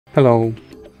Hello!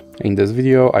 In this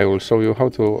video I will show you how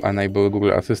to enable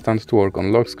Google Assistant to work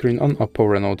on lock screen on OPPO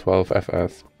Reno 12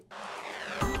 FS.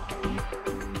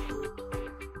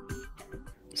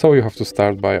 So you have to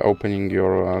start by opening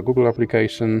your Google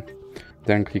application,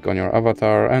 then click on your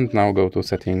avatar and now go to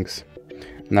settings.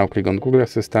 Now click on Google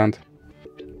Assistant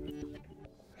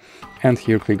and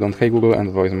here click on Hey Google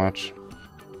and Voice Match.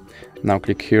 Now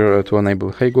click here to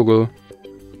enable Hey Google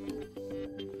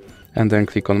and then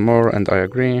click on More and I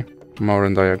agree, More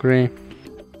and I agree.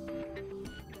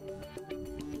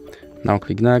 Now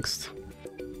click Next.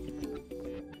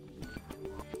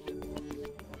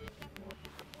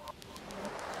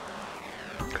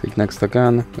 Click Next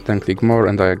again, then click More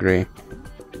and I agree.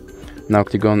 Now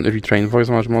click on Retrain Voice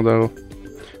Match Model.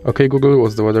 Okay Google,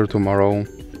 what's the weather tomorrow?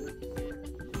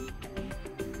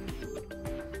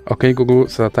 Okay Google,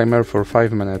 set a timer for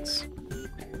 5 minutes.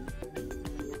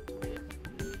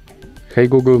 Hey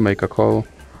Google, make a call.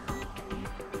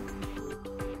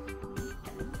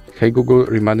 Hey Google,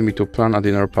 remind me to plan a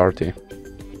dinner party.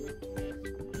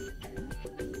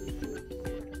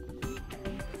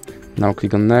 Now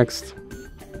click on Next.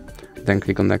 Then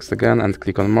click on Next again and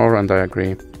click on More and I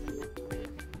agree.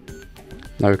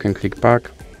 Now you can click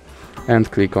back and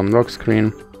click on Lock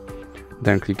Screen.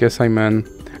 Then click Yes I'm in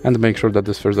and make sure that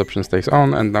this first option stays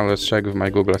on. And now let's check if my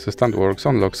Google Assistant works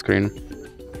on lock screen.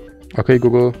 Okay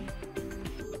Google.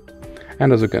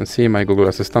 And as you can see, my Google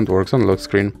Assistant works on lock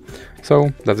screen.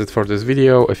 So that's it for this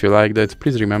video. If you liked it,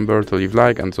 please remember to leave a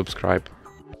like and subscribe.